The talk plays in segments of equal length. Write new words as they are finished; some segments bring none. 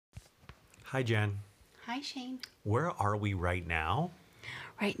Hi, Jen. Hi, Shane. Where are we right now?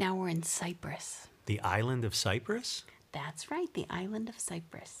 Right now we're in Cyprus. The island of Cyprus? That's right, the island of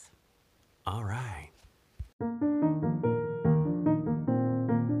Cyprus. All right.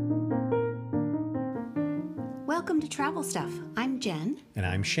 Welcome to Travel Stuff. I'm Jen. And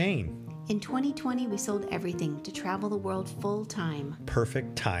I'm Shane. In 2020, we sold everything to travel the world full time.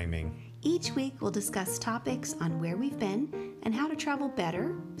 Perfect timing. Each week, we'll discuss topics on where we've been and how to travel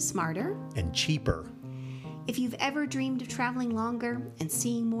better, smarter, And cheaper. If you've ever dreamed of traveling longer and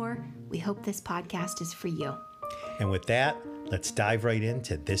seeing more, we hope this podcast is for you. And with that, let's dive right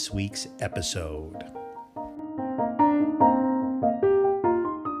into this week's episode.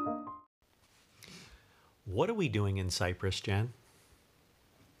 What are we doing in Cyprus, Jen?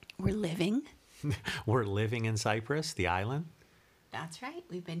 We're living. We're living in Cyprus, the island? That's right,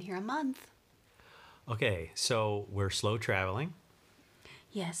 we've been here a month. Okay, so we're slow traveling.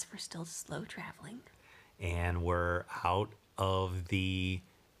 Yes, we're still slow traveling. And we're out of the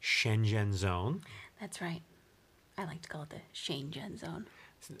Schengen zone. That's right. I like to call it the Schengen zone.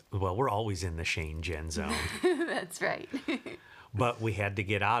 Well, we're always in the Schengen zone. That's right. But we had to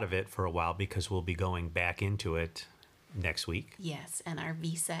get out of it for a while because we'll be going back into it next week. Yes, and our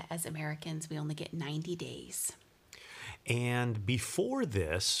visa as Americans, we only get 90 days. And before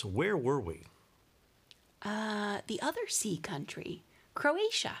this, where were we? The other sea country,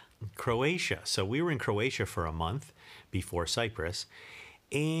 Croatia. Croatia. So we were in Croatia for a month before Cyprus.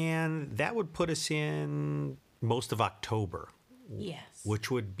 And that would put us in most of October. Yes. Which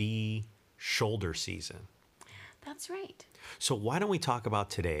would be shoulder season. That's right. So why don't we talk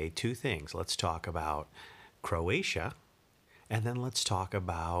about today two things? Let's talk about Croatia, and then let's talk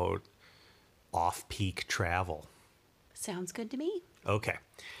about off-peak travel. Sounds good to me. Okay.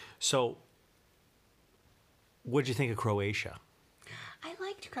 So what'd you think of Croatia? I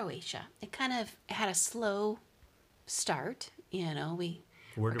liked Croatia. It kind of had a slow start. You know, we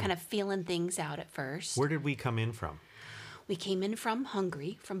were kind of feeling things out at first. Where did we come in from? We came in from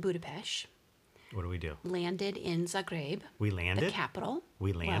Hungary, from Budapest. What do we do? Landed in Zagreb. We landed? The capital.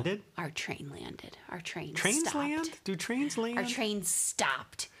 We landed? Well, our train landed. Our train Trains stopped. land? Do trains land? Our train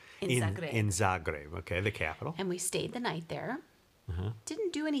stopped in Zagreb. In Zagreb, okay, the capital. And we stayed the night there.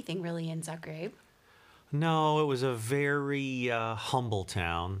 Didn't do anything really in Zagreb. No, it was a very humble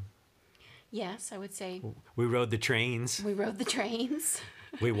town. Yes, I would say. We rode the trains. We rode the trains.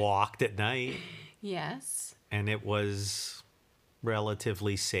 We walked at night. Yes. And it was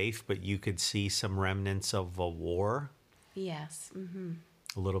relatively safe, but you could see some remnants of a war. Yes. Mm-hmm.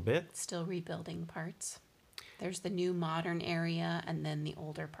 A little bit. Still rebuilding parts. There's the new modern area and then the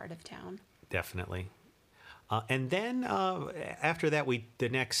older part of town. Definitely. And then after that, the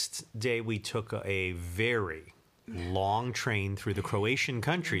next day we took a very long train through the Croatian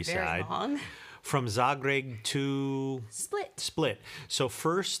countryside. Very long. From Zagreb to Split. So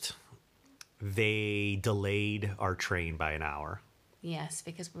first, they delayed our train by an hour. Yes,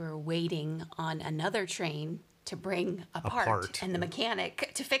 because we were waiting on another train to bring a part and the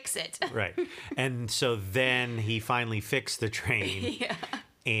mechanic to fix it. Right. And so then he finally fixed the train. Yeah.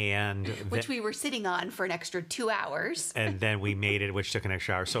 And which we were sitting on for an extra 2 hours. And then we made it, which took an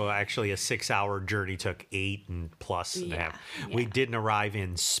extra hour. So actually a 6-hour journey took 8 and plus and a half. Yeah. We didn't arrive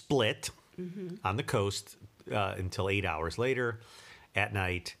in Split on the coast until 8 hours later at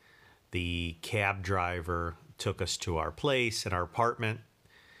night. The cab driver took us to our place and our apartment,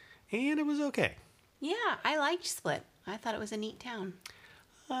 and it was okay. Yeah, I liked Split. I thought it was a neat town.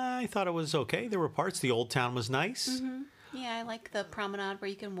 I thought it was okay. There were parts. The old town was nice. Mm-hmm. Yeah, I like the promenade where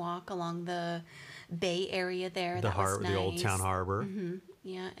you can walk along the bay area there. The was nice. The old town harbor. Mm-hmm.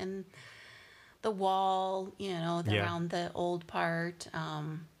 Yeah, and the wall, around the old part.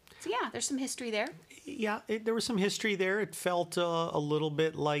 So yeah, there's some history there. Yeah, there was some history there. It felt a little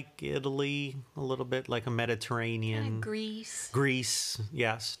bit like Italy, a little bit like a Mediterranean. Kind of Greece. Greece,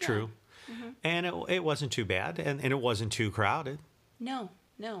 yes, true. Mm-hmm. And it wasn't too bad, and it wasn't too crowded. No,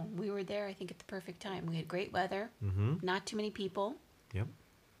 we were there, I think, at the perfect time. We had great weather, not too many people. Yep,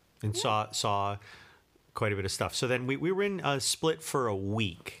 and saw quite a bit of stuff. So then we were in Split for a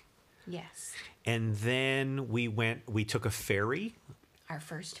week. Yes. And then we took a ferry. Our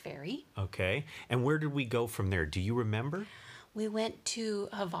first ferry. Okay. And where did we go from there? Do you remember? We went to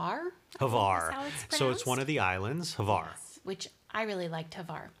Hvar. Hvar. So it's one of the islands, Hvar. Yes, which I really liked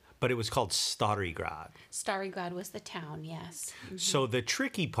Hvar. But it was called Stari Grad. Stari Grad was the town, yes. Mm-hmm. So the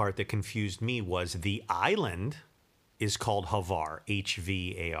tricky part that confused me was the island is called Hvar,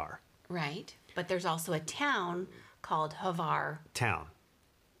 Hvar. Right. But there's also a town called Hvar. Town.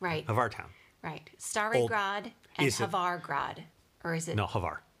 Right. Hvar town. Right. Stari Grad and Hvar Grad. Or is it? No,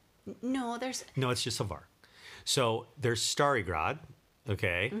 Hvar. No, there's. No, it's just Hvar. So there's Starigrad,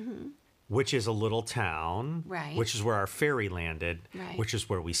 okay, which is a little town, Right. which is where our ferry landed, Right. which is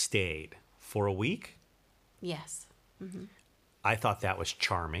where we stayed for a week. Yes. I thought that was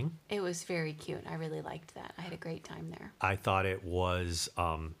charming. It was very cute. I really liked that. I had a great time there. I thought it was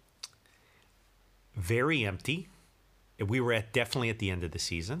very empty. We were definitely at the end of the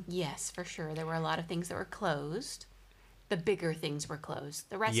season. Yes, for sure. There were a lot of things that were closed. The bigger things were closed.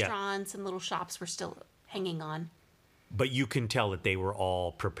 The restaurants and little shops were still hanging on. But you can tell that they were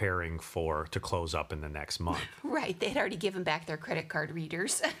all preparing to close up in the next month. Right. They had already given back their credit card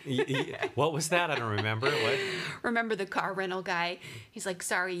readers. What was that? I don't remember. What? Remember the car rental guy? He's like,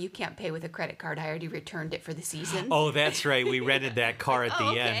 sorry, you can't pay with a credit card. I already returned it for the season. Oh, that's right. We rented that car at the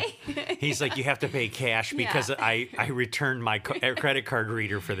okay. end. He's like, you have to pay cash because Yeah. I returned my credit card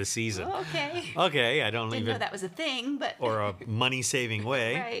reader for the season. Okay. Okay, I don't Didn't even know that was a thing, but. or a money-saving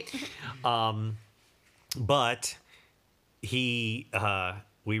way. Right. But we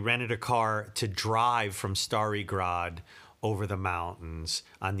rented a car to drive from Starigrad over the mountains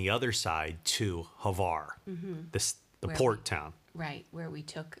on the other side to Hvar, the Where port town. Right. Where we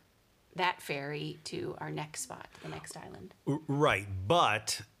took that ferry to our next spot, the next island. Right,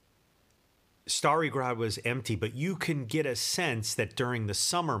 but Starigrad was empty, but you can get a sense that during the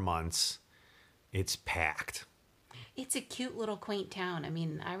summer months, it's packed. It's a cute little quaint town. I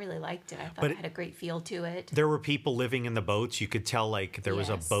mean, I really liked it. I thought But it had a great feel to it. There were people living in the boats. You could tell like there was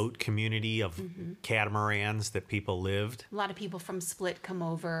a Yes. boat community of catamarans that people lived. A lot of people from Split come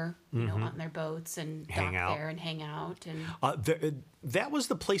over, you know, on their boats and Hang dock out. there and hang out. And That was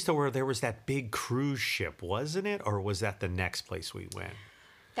the place though where there was that big cruise ship, wasn't it? Or was that the next place we went?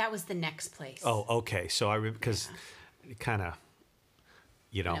 that was the next place. Oh, okay. So because it kind of,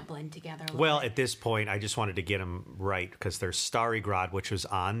 Kind of blend together a little well, bit. at this point, I just wanted to get them right because there's Starigrad, which was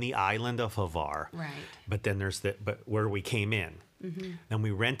on the island of Hvar. Right. But then there's where we came in. Then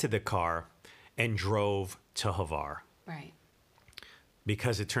we rented the car and drove to Hvar Right.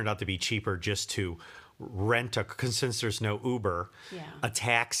 because it turned out to be cheaper just to rent because since there's no Uber, Yeah. a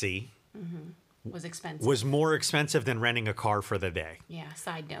taxi Was expensive. was more expensive than renting a car for the day. Yeah.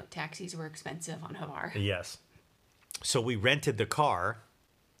 Side note, taxis were expensive on Hvar. Yes. So we rented the car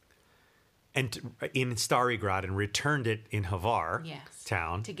and in Starigrad and returned it in Hvar Yes.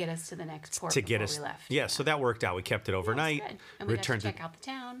 town To get us to the next port to before get us. we left. Yeah, so that worked out. We kept it That was overnight. good. And we returned got to it. check out the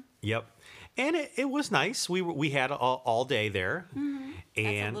town. Yep. And it was nice. We had all day there. That's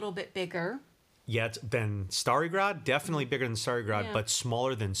And a little bit bigger. yeah, than Starigrad, definitely bigger than Starigrad, Yeah. but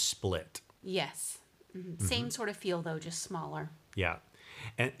smaller than Split. Yes. Same sort of feel though, just smaller. Yeah.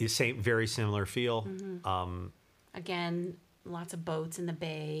 And the same very similar feel. Again, lots of boats in the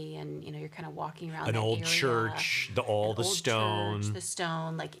bay, and you know you're kind of walking around An that old area. church, the An old stone. church, the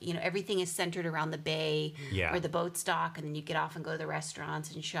stone, like you know everything is centered around the bay Yeah. where the boats dock, and then you get off and go to the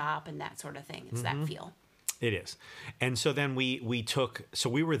restaurants and shop and that sort of thing. It's that feel. It is. And so then we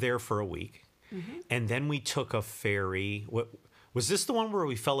were there for a week. And then we took a ferry. Was this the one where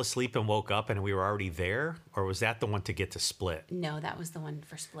we fell asleep and woke up and we were already there? Or was that the one to get to Split? No, that was the one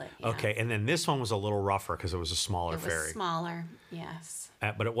for Split. Yeah. Okay. And then this one was a little rougher because it was a smaller It was ferry. smaller. Yes.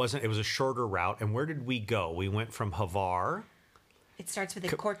 But it wasn't, it was a shorter route. And where did we go? We went from Hvar. It starts with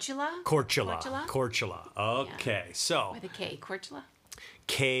a Korčula. Korčula. Korčula. Okay. So With a K. Korčula.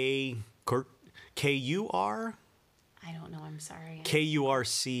 K-U-R? I don't know. I'm sorry.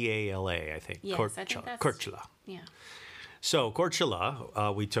 K-U-R-C-A-L-A, I think. Yes, I think that's Korčula. Yeah. So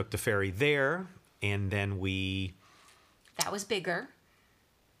Korčula, we took the ferry there, and then That was bigger.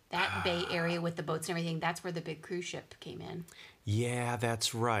 That bay area with the boats and everything, that's where the big cruise ship came in. yeah,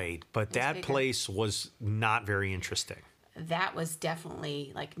 that's right. But that bigger. place was not very interesting. That was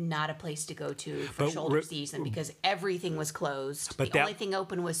definitely like not a place to go to for But shoulder season because everything was closed. But The only thing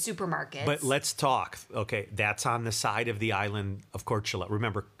open was supermarkets. But let's talk. Okay, that's on the side of the island of Korčula.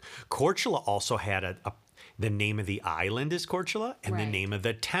 Remember, Korčula also had the name of the island is Korčula, and the Right. name of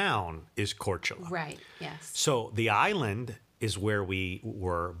the town is Korčula. Right, yes. So the island is where we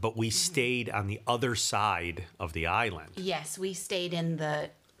were, but we stayed on the other side of the island. Yes, we stayed in the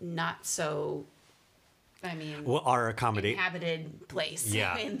not so, Well, our accommodation. inhabited place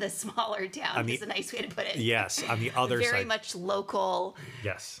Yeah. in the smaller town the- is a nice way to put it. Yes, on the other Very side. much local.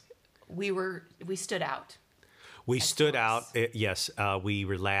 Yes. We stood out. We stood close. out. Yes, we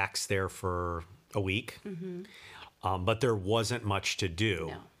relaxed there for a week, but there wasn't much to do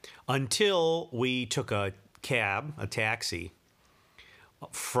No. until we took a taxi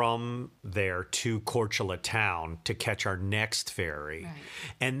from there to Korčula town to catch our next ferry. Right.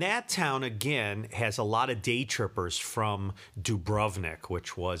 And that town, again, has a lot of day trippers from Dubrovnik,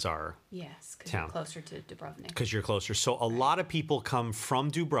 which was our Yes, because town. you're closer to Dubrovnik. Because you're closer. So a lot of people come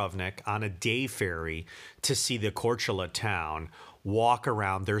from Dubrovnik on a day ferry to see the Korčula town, walk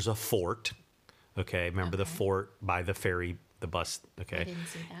around. There's a fort. Okay, remember the fort by the ferry, the bus. Okay. I didn't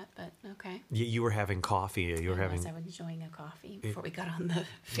see that, but okay. You were having coffee. You were having. I was enjoying a coffee before we got on the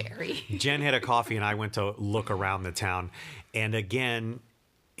ferry. Jen had a coffee, and I went to look around the town. And again,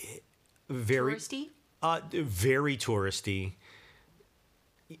 very Touristy? very touristy.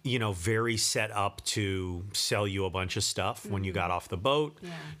 You know, very set up to sell you a bunch of stuff when you got off the boat. Yeah.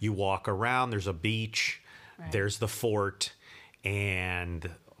 You walk around. There's a beach. Right. There's the fort, and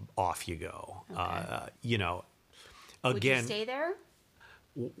off you go. Okay. You know, Would you again, stay there?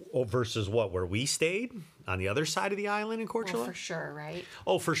 versus what, where we stayed on the other side of the island in Korčula. Well, for sure, right?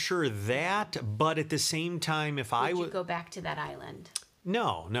 Oh, for sure that. But at the same time, if I Would would you go back to that island?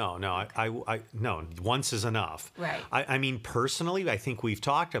 no. I no. Once is enough. Right. I mean, personally, I think we've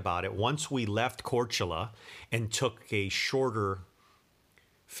talked about it. Once we left Korčula and took a shorter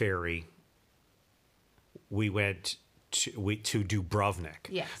ferry, we went to Dubrovnik.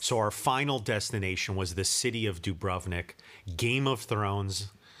 Yes. So our final destination was the city of Dubrovnik. Game of Thrones.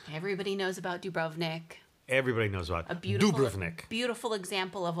 Everybody knows about Dubrovnik. Everybody knows about A beautiful, Dubrovnik. beautiful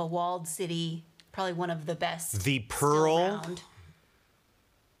example of a walled city. Probably one of the best. The still pearl around.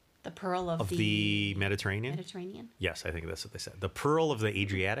 The pearl of the Mediterranean. Mediterranean. Yes, I think that's what they said. The pearl of the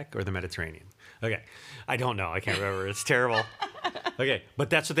Adriatic or the Mediterranean. Okay. I don't know. I can't remember. It's terrible. Okay. But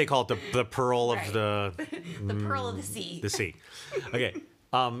that's what they call it. The pearl of Right. the The pearl of the sea. the sea. Okay.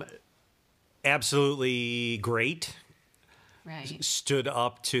 Absolutely great. Right. Stood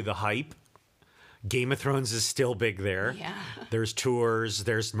up to the hype. Game of Thrones is still big there. Yeah. There's tours,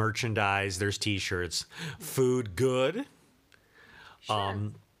 there's merchandise, there's t-shirts. Food good.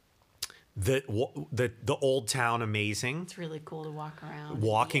 Sure. The old town amazing. It's really cool to walk around.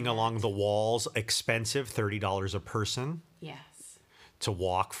 Walking along the walls expensive, $30 a person Yes. to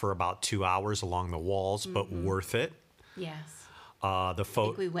walk for about 2 hours along the walls, but worth it. Yes. The I think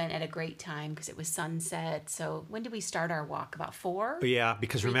photo. we went at a great time because it was sunset. So when did we start our walk? About 4? Yeah,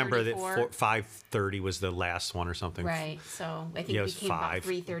 because remember that 3:34? 5:30 was the last one or something. Right. So I think Yeah, it we was came 5. about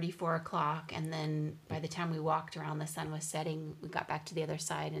 3:30, 4 o'clock. And then by the time we walked around, the sun was setting. We got back to the other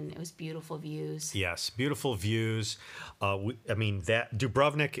side and it was beautiful views. Yes, beautiful views. I mean, that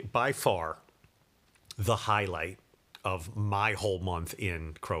Dubrovnik by far the highlight of my whole month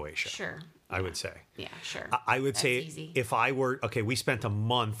in Croatia. Sure. I would say. Yeah, sure. I would That's say easy. if I were okay, we spent a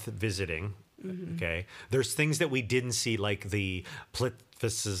month visiting. Okay, there's things that we didn't see, like the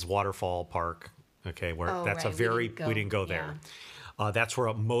Plitvice's waterfall park. Okay, where Oh, that's right, a very we didn't go there. That's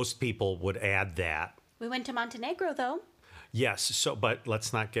where most people would add that. We went to Montenegro though. Yes. So, but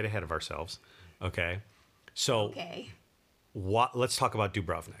let's not get ahead of ourselves. Okay. So, Okay. let's talk about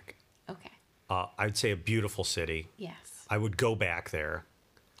Dubrovnik. Okay. I'd say a beautiful city. Yes. I would go back there.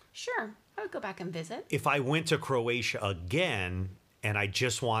 Sure. I would go back and visit. If I went to Croatia again and I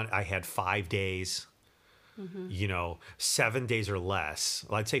had 5 days, 7 days or less,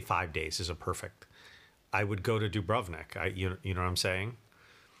 well, I'd say 5 days is a perfect. I would go to Dubrovnik. You know what I'm saying?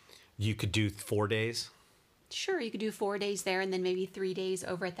 You could do 4 days. Sure, you could do 4 days there and then maybe 3 days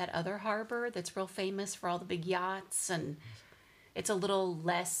over at that other harbor that's real famous for all the big yachts. And it's a little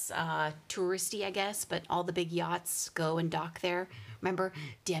less touristy, I guess, but all the big yachts go and dock there. Remember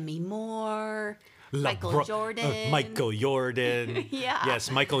Demi Moore, Michael Jordan. Michael Jordan. Yeah.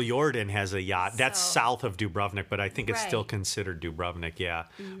 Yes, Michael Jordan has a yacht. That's So- south of Dubrovnik, but I think it's still Right. considered Dubrovnik. Yeah,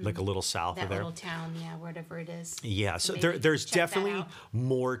 like a little south That of there. little town, yeah, whatever it is. Yeah, so maybe there's check that definitely out.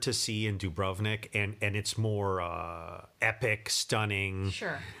 more to see in Dubrovnik, and it's more epic, stunning,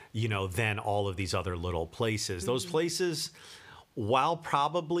 Sure. Than all of these other little places. Those Mm-hmm. places, while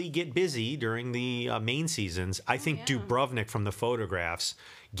probably get busy during the main seasons, I think yeah. Dubrovnik from the photographs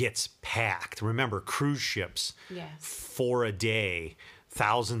gets packed. Remember, cruise ships Yes. for a day,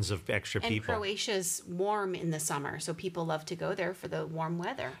 thousands of extra And people. Croatia's warm in the summer, so people love to go there for the warm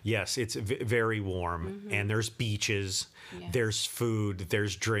weather. Yes, it's very warm, and there's beaches, Yeah. there's food,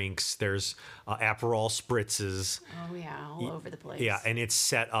 there's drinks, there's Aperol spritzes. Oh yeah, all over the place. Yeah, and it's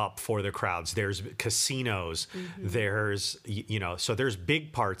set up for the crowds. There's casinos. There's so there's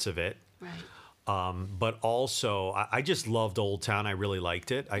big parts of it. Right. But also, I just loved Old Town. I really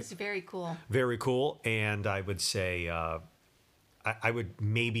liked it. It's very cool. Very cool, and I would say I would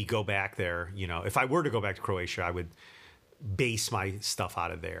maybe go back there. If I were to go back to Croatia, I would base my stuff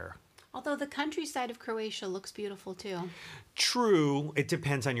out of there. Although the countryside of Croatia looks beautiful too. True, it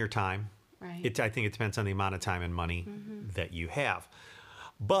depends on your time. Right. I think it depends on the amount of time and money that you have.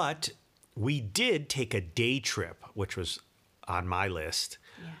 But we did take a day trip, which was on my list,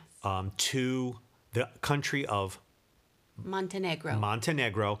 Yes. to the country of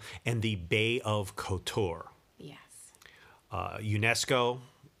Montenegro. and the Bay of Kotor. Yes. UNESCO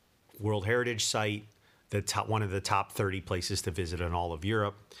World Heritage Site, one of the top 30 places to visit in all of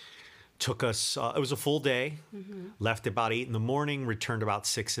Europe. Took us, it was a full day, left about 8 in the morning, returned about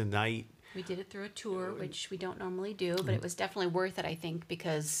 6 at night. We did it through a tour, which we don't normally do, but it was definitely worth it, I think,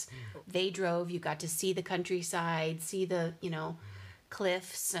 because they drove. You got to see the countryside, see the,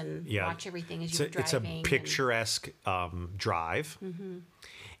 cliffs, and watch everything as you were driving. It's a picturesque drive,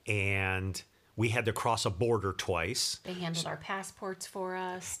 and we had to cross a border twice. They handled our passports for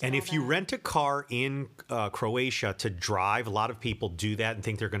us. And if you rent a car in Croatia to drive, a lot of people do that and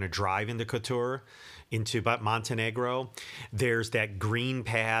think they're going to drive into Kotor, into Montenegro. There's that green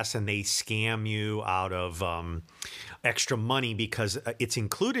pass, and they scam you out of extra money because it's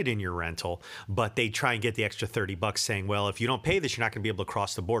included in your rental, but they try and get the extra $30 saying, well, if you don't pay this, you're not going to be able to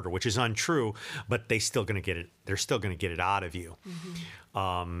cross the border, which is untrue, but they're still going to get it out of you.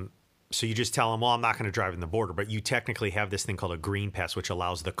 So you just tell them, well, I'm not going to drive in the border, but you technically have this thing called a green pass, which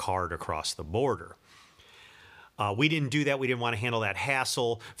allows the car to cross the border. We didn't do that. We didn't want to handle that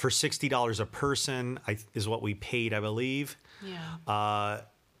hassle. For $60 a person is what we paid, I believe. Yeah.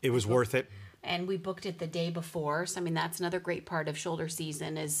 It was worth it. And we booked it the day before. So, I mean, that's another great part of shoulder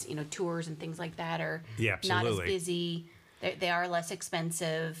season is, tours and things like that are not as busy. They are less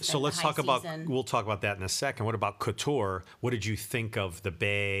expensive. So let's talk about, we'll talk about that in a second. What about Kotor? What did you think of the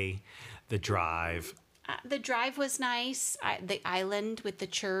bay, the drive? The drive was nice. The island with the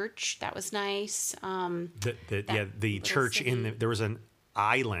church, that was nice. The church there was an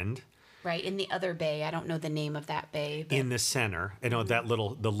island. Right, in the other bay. I don't know the name of that bay. But... in the center. I know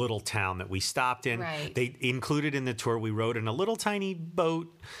the little town that we stopped in. Right. They included in the tour, we rode in a little tiny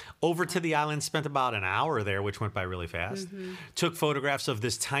boat over to the island, spent about an hour there, which went by really fast. Took photographs of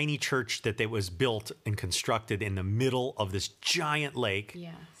this tiny church that was built and constructed in the middle of this giant lake.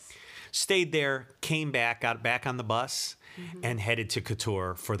 Yes. Stayed there, came back, got back on the bus, and headed to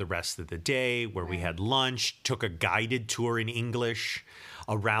Kotor for the rest of the day, where we had lunch, took a guided tour in English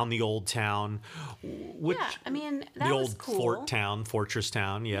around the old town. That the was old cool. Fortress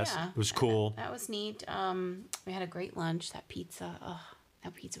town, yes. Yeah, it was cool. That was neat. We had a great lunch. That pizza,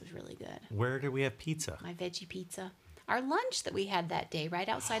 that pizza was really good. Where did we have pizza? My veggie pizza. Our lunch that we had that day, right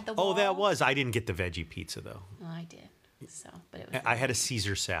outside the wall. Oh, that was. I didn't get the veggie pizza, though. Oh, I did. So, but it was. I had a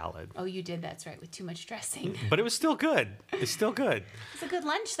Caesar salad. Oh, you did. That's right, with too much dressing. But it was still good. It's still good. It's a good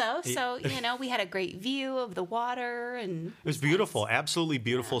lunch, though. So we had a great view of the water, and it was beautiful. Nice. Absolutely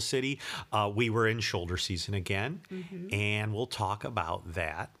beautiful city. We were in shoulder season again, and we'll talk about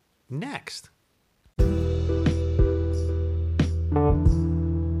that next.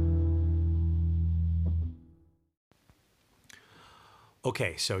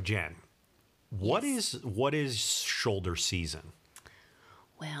 Okay, so Jen. What is shoulder season?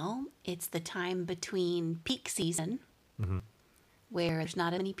 Well, it's the time between peak season, where there's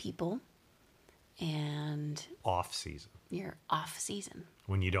not many people, and off season. You're off season.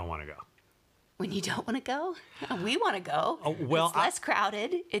 When you don't want to go. When you don't want to go? We want to go. Oh, well, it's less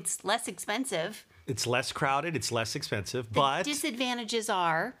crowded. It's less expensive. It's less crowded. It's less expensive. The disadvantages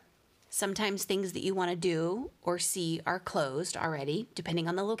are sometimes things that you want to do or see are closed already, depending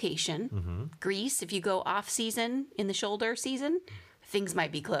on the location. Greece, if you go off season in the shoulder season, things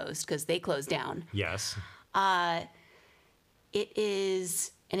might be closed because they close down. Yes. It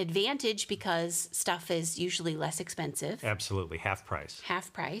is an advantage because stuff is usually less expensive. Absolutely. Half price.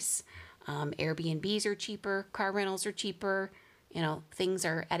 Half price. Airbnbs are cheaper. Car rentals are cheaper. Things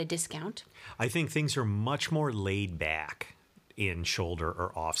are at a discount. I think things are much more laid back in shoulder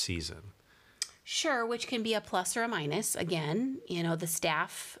or off season. Sure, which can be a plus or a minus. Again, the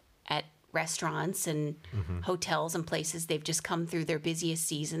staff at restaurants and hotels and places, they've just come through their busiest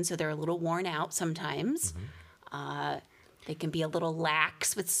season, so they're a little worn out sometimes. They can be a little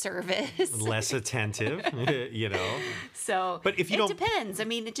lax with service. Less attentive, So, but if you it depends. I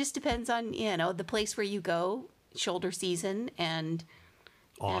mean, it just depends on, the place where you go, shoulder season and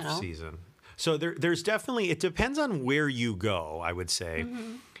off season. So there's definitely, it depends on where you go, I would say.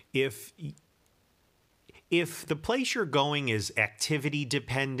 If the place you're going is activity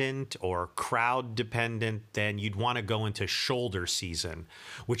dependent or crowd dependent, then you'd want to go into shoulder season,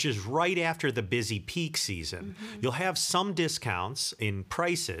 which is right after the busy peak season. You'll have some discounts in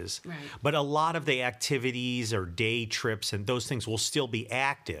prices, but a lot of the activities or day trips and those things will still be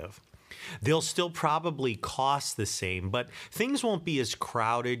active. They'll still probably cost the same, but things won't be as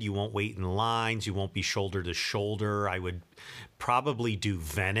crowded. You won't wait in lines. You won't be shoulder to shoulder. I would probably do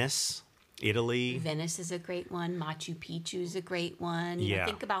Venice, Italy. Venice is a great one. Machu Picchu is a great one. You know, Yeah.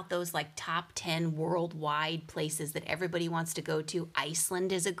 think about those like top 10 worldwide places that everybody wants to go to.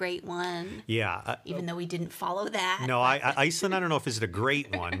 Iceland is a great one, Yeah. even though we didn't follow that. No, Iceland, I don't know if it's a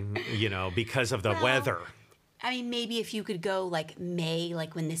great one, because of the Well, weather. I mean, maybe if you could go like May,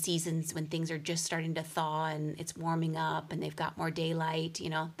 like when things are just starting to thaw and it's warming up and they've got more daylight,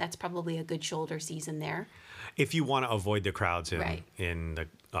 that's probably a good shoulder season there. If you want to avoid the crowds Right. in the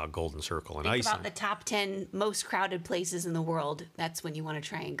Golden Circle in Think Iceland. about the top 10 most crowded places in the world. That's when you want to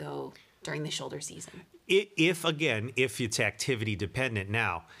try and go during the shoulder season. If it's activity dependent.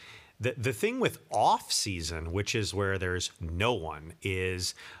 Now, the thing with off season, which is where there's no one,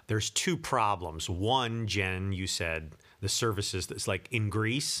 is there's two problems. One, Jen, you said the services that's like in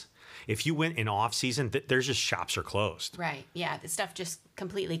Greece. If you went in off season, there's just shops are closed. Right. Yeah. The stuff just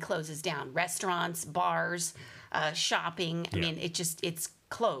completely closes down. Restaurants, bars, shopping. I mean, it's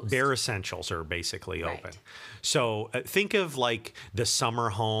closed. Bare essentials are basically Right. open. So think of like the summer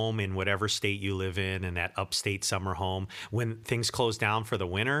home in whatever state you live in, and that upstate summer home. When things close down for the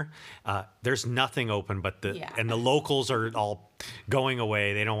winter, there's nothing open but and the locals are all going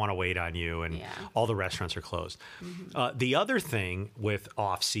away. They don't want to wait on you, and all the restaurants are closed. The other thing with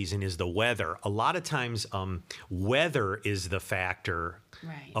off season is the weather. A lot of times, weather is the factor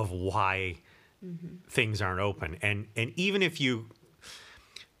Right. of why things aren't open. And even if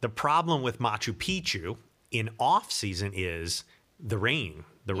the problem with Machu Picchu in off season is the rain.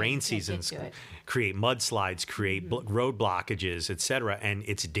 The rain you can't get seasons to it. create mudslides, create road blockages, etc., and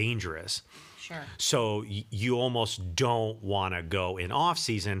it's dangerous. Sure. So you almost don't want to go in off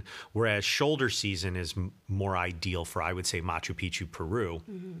season, whereas shoulder season is more ideal for, I would say, Machu Picchu, Peru,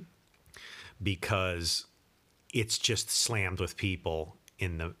 because it's just slammed with people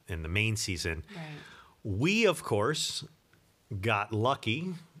in the main season. Right. We, of course, got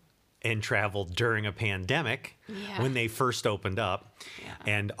lucky and traveled during a pandemic when they first opened up. Yeah.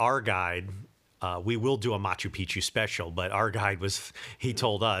 And our guide, we will do a Machu Picchu special, but our guide he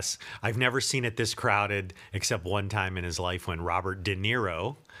told us, I've never seen it this crowded except one time in his life when Robert De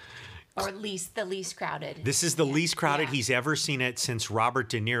Niro. Or at least the least crowded. This is the least crowded Yeah. he's ever seen it since Robert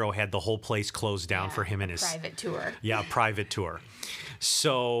De Niro had the whole place closed down for him and his private tour. Yeah, private tour.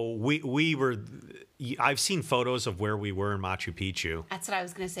 So I've seen photos of where we were in Machu Picchu. That's what I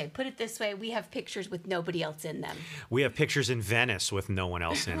was going to say. Put it this way, we have pictures with nobody else in them. We have pictures in Venice with no one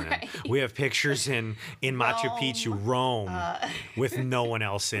else in Right. them. We have pictures in Machu Picchu, Rome, with no one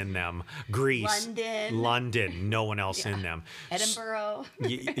else in them. Greece, London, no one else in them. Edinburgh.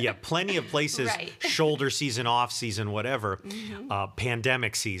 Yeah, plenty of places, Right. shoulder season, off season, whatever,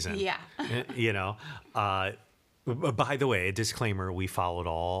 pandemic season. Yeah. By the way, a disclaimer, we followed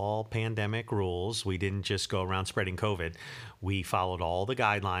all pandemic rules. We didn't just go around spreading COVID. We followed all the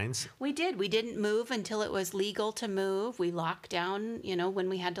guidelines. We did. We didn't move until it was legal to move. We locked down, when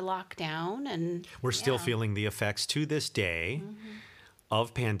we had to lock down. And We're still feeling the effects to this day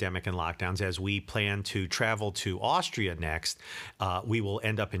of pandemic and lockdowns. As we plan to travel to Austria next, we will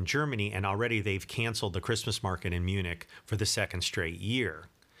end up in Germany, and already they've canceled the Christmas market in Munich for the second straight year.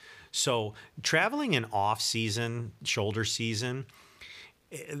 So traveling in off-season, shoulder season,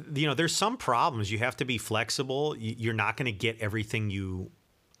 there's some problems. You have to be flexible. You're not going to get everything you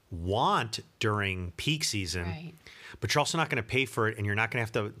want during peak season, Right. but you're also not going to pay for it, and you're not going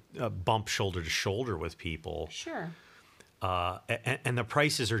to have to bump shoulder to shoulder with people. Sure. And the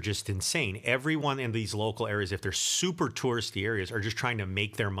prices are just insane. Everyone in these local areas, if they're super touristy areas, are just trying to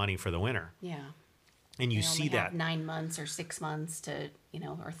make their money for the winter. Yeah. And you They see only have that 9 months or 6 months to,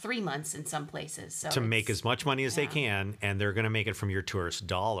 or 3 months in some places. So to make it's- as much money as they can, and they're going to make it from your tourist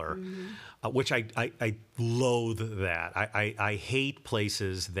dollar, which I loathe that. I hate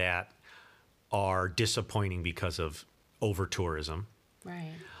places that are disappointing because of over tourism.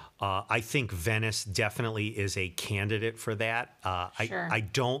 Right. I think Venice definitely is a candidate for that. Sure. I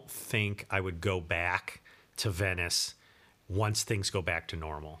don't think I would go back to Venice once things go back to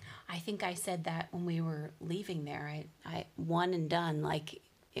normal. I think I said that when we were leaving there. I one and done. Like,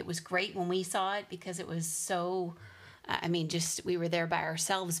 it was great when we saw it because it was so, just we were there by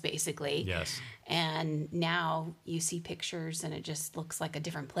ourselves basically. Yes. And now you see pictures and it just looks like a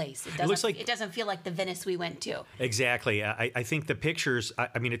different place. It looks like- it doesn't feel like the Venice we went to. Exactly. I think the pictures,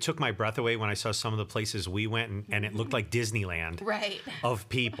 it took my breath away when I saw some of the places we went, and it looked like Disneyland Right. of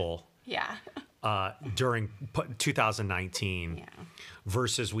people. Yeah. during 2019 Yeah.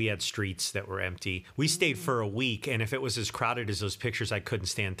 versus we had streets that were empty. We stayed for a week, and if it was as crowded as those pictures, I couldn't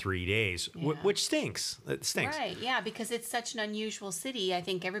stand 3 days, Yeah. which stinks. It stinks. Right, yeah, because it's such an unusual city. I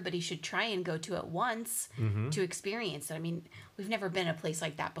think everybody should try and go to it once to experience it. I mean, we've never been a place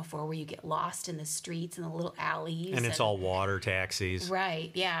like that before where you get lost in the streets and the little alleys. And it's all water taxis.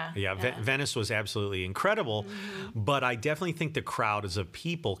 Right, yeah. Yeah, Venice was absolutely incredible, but I definitely think the crowds of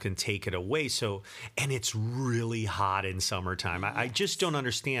people can take it away. So, and it's really hot in summertime. I just don't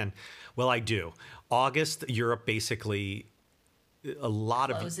understand. Well, I do. August, Europe basically, a lot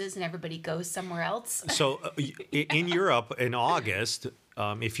of Closes and everybody goes somewhere else. so in Europe in August,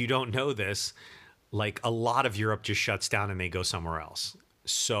 if you don't know this, like a lot of Europe just shuts down and they go somewhere else.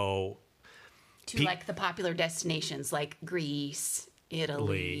 So To like the popular destinations like Greece,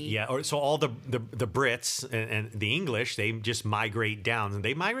 Italy. yeah, or so all the Brits and the English, they just migrate down, and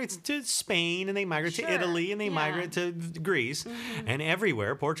they migrate to Spain, and they migrate to Italy, and they migrate to Greece, and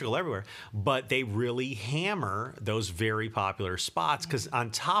everywhere, Portugal, everywhere. But they really hammer those very popular spots because on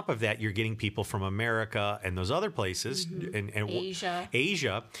top of that, you're getting people from America and those other places, and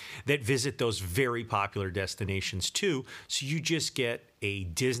Asia, that visit those very popular destinations too. So you just get a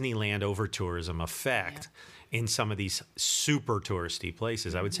Disneyland over tourism effect. In some of these super touristy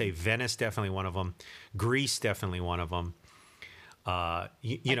places. I would say Venice, definitely one of them. Greece, definitely one of them.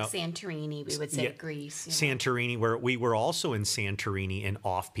 You know, Santorini, we would say Greece. Santorini, where we were also in Santorini in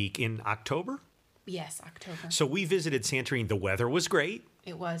off-peak in October. Yes, October. So we visited Santorini. The weather was great.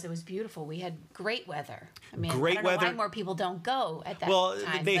 It was beautiful. We had great weather. I mean, Great I don't know weather. why more people don't go at that Well,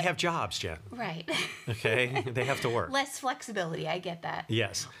 time. they have jobs, Jen. Right. Okay? They have to work. Less flexibility, I get that.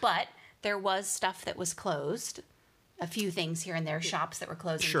 Yes. But there was stuff that was closed. A few things here and there, shops that were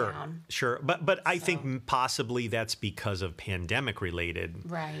closing down. Sure. But I think possibly that's because of pandemic related,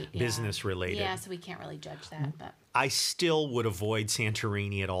 business related. Yeah, so we can't really judge that. But I still would avoid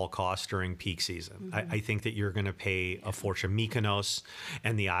Santorini at all costs during peak season. I think that you're going to pay a fortune. Mykonos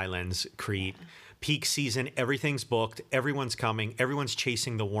and the islands, Crete. Peak season, everything's booked. Everyone's coming. Everyone's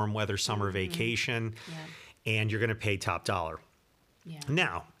chasing the warm weather summer vacation. And you're going to pay top dollar. Yeah.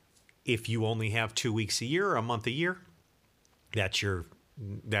 Now, if you only have 2 weeks a year or a month a year, that's your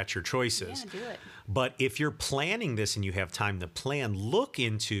choices. Yeah, do it. But if you're planning this and you have time to plan, look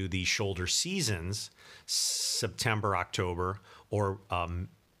into the shoulder seasons, September, October, or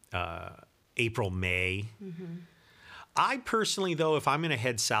April, May. I personally, though, if I'm going to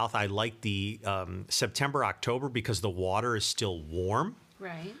head south, I like the September, October because the water is still warm.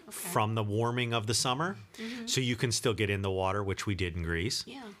 Right. Okay. From the warming of the summer. So you can still get in the water, which we did in Greece.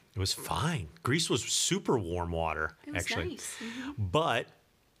 Yeah. It was fine. Greece was super warm water, It was actually. nice. But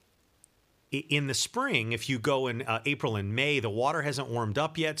in the spring, if you go in April and May, the water hasn't warmed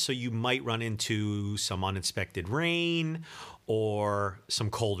up yet, so you might run into some unexpected rain or some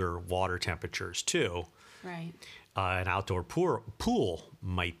colder water temperatures too. Right. An outdoor pool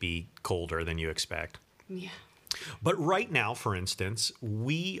might be colder than you expect. Yeah. But right now, for instance,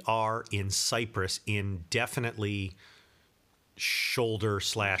 we are in Cyprus indefinitely shoulder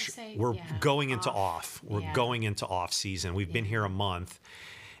 / we're going into off. We're going into off season. We've been here a month,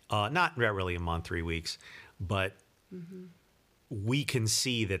 not really a month, 3 weeks, but we can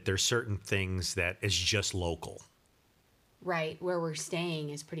see that there's certain things that is just local. Right. Where we're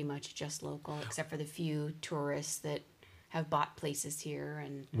staying is pretty much just local, except for the few tourists that have bought places here.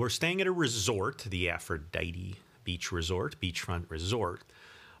 And we're staying at a resort, the Aphrodite beachfront resort.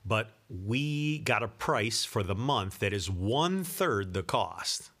 But we got a price for the month that is 1/3 the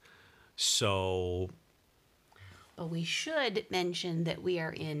cost. So. But we should mention that we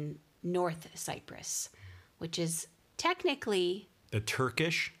are in North Cyprus, which is technically the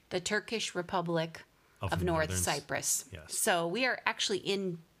Turkish Republic of North Cyprus. Yes. So we are actually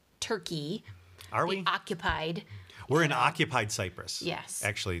in Turkey. Are we? Occupied. We're in occupied Cyprus. Yes.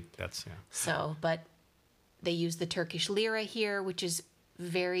 Actually, that's, yeah. So, but they use the Turkish lira here, which is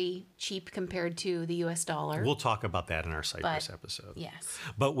very cheap compared to the US dollar. We'll talk about that in our Cyprus episode. Yes.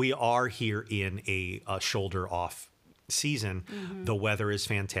 But we are here in a shoulder off season. The weather is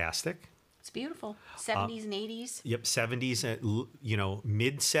fantastic. It's beautiful. 70s and 80s. Yep, 70s,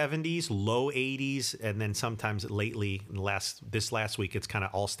 mid 70s, low 80s, and then sometimes lately, this last week, it's kind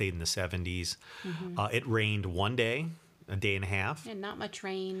of all stayed in the 70s. It rained one day, a day and a half. And not much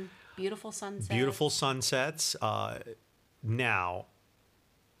rain. Beautiful sunsets. Beautiful sunsets. Now,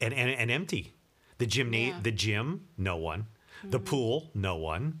 and empty. The gym, no one. The pool, no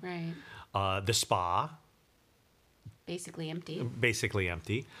one. Right. The spa, basically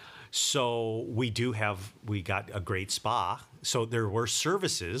empty. So we got a great spa. So there were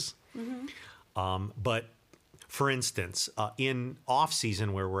services. But for instance, in off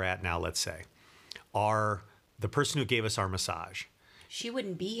season where we're at now, let's say, the person who gave us our massage. She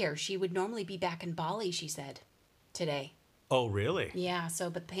wouldn't be here. She would normally be back in Bali, she said, today. Oh, really? Yeah,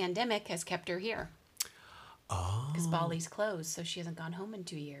 but the pandemic has kept her here. Oh. Because Bali's closed, so she hasn't gone home in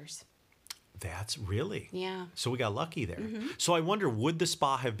 2 years. That's really? Yeah. So we got lucky there. Mm-hmm. So I wonder, would the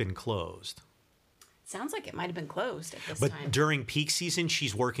spa have been closed? Sounds like it might have been closed at this But time. during peak season,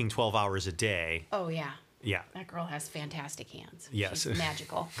 she's working 12 hours a day. Oh, yeah. Yeah. That girl has fantastic hands. Yes. She's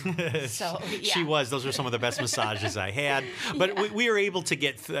magical. So, yeah. She was. Those were some of the best massages I had. But we were able to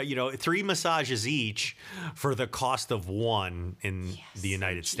get, 3 massages each for the cost of one in the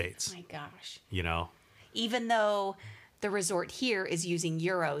United States. Oh, my gosh. Even though the resort here is using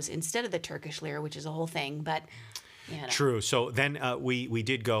euros instead of the Turkish lira, which is a whole thing, but True. So then we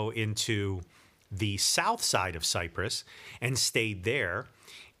did go into the south side of Cyprus and stayed there,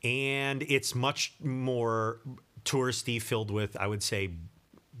 and it's much more touristy, filled with, I would say,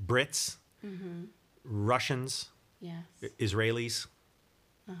 Brits, Russians, Israelis.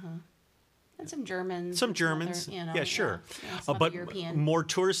 And some Germans. Some Germans. Yeah, sure. But European. More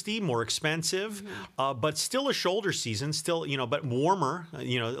touristy, more expensive, but still a shoulder season, but warmer.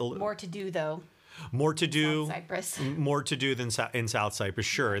 More to do, though. More to do. South Cyprus. More to do than in South Cyprus,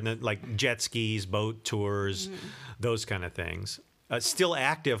 sure. And then like jet skis, boat tours, those kind of things. Still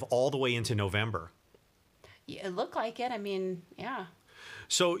active all the way into November. Yeah, it looked like it. I mean, yeah.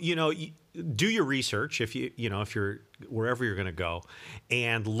 So, do your research if you're wherever you're going to go,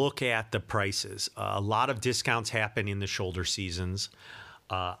 and look at the prices. A lot of discounts happen in the shoulder seasons.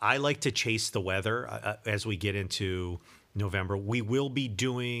 I like to chase the weather as we get into November. We will be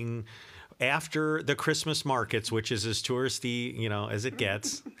doing after the Christmas markets, which is as touristy, as it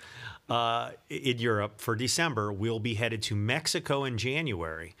gets. In Europe for December, we'll be headed to Mexico in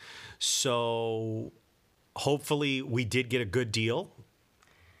January. So hopefully we did get a good deal.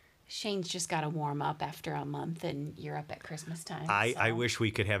 Shane's just got to warm up after a month in Europe at Christmas time. I wish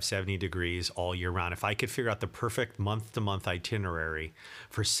we could have 70 degrees all year round. If I could figure out the perfect month-to-month itinerary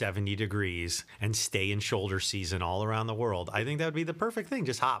for 70 degrees and stay in shoulder season all around the world, I think that would be the perfect thing.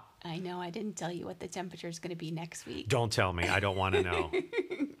 Just hop. I know. I didn't tell you what the temperature is going to be next week. Don't tell me. I don't want to know.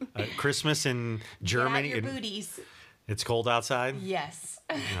 Christmas in Germany. Get out your booties. It's cold outside? Yes.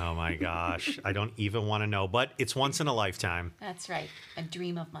 Oh, my gosh. I don't even want to know. But it's once in a lifetime. That's right. A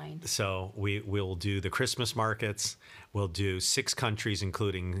dream of mine. So we'll do the Christmas markets. We'll do 6 countries,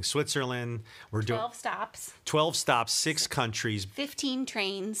 including Switzerland. We're 12 stops. 12 stops, 6 countries. 15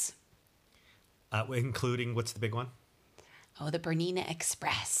 trains. Including, what's the big one? Oh, the Bernina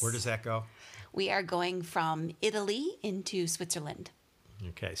Express. Where does that go? We are going from Italy into Switzerland.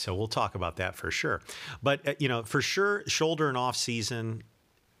 Okay, so we'll talk about that for sure. But, for sure, shoulder and off season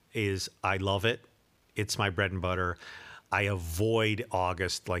I love it. It's my bread and butter. I avoid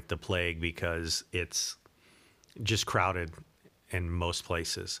August like the plague because it's just crowded in most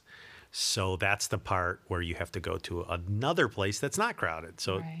places. So that's the part where you have to go to another place that's not crowded.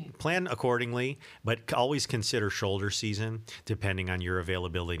 So plan accordingly, but always consider shoulder season depending on your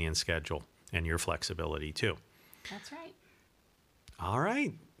availability and schedule and your flexibility too. That's right. All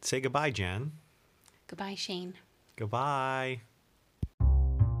right. Say goodbye, Jen. Goodbye, Shane. Goodbye.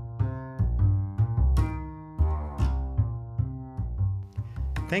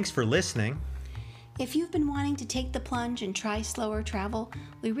 Thanks for listening. If you've been wanting to take the plunge and try slower travel,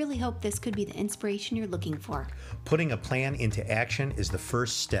 we really hope this could be the inspiration you're looking for. Putting a plan into action is the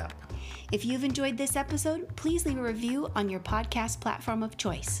first step. If you've enjoyed this episode, please leave a review on your podcast platform of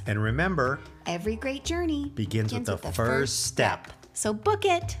choice. And remember, every great journey begins with the first step. So book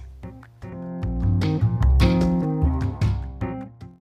it.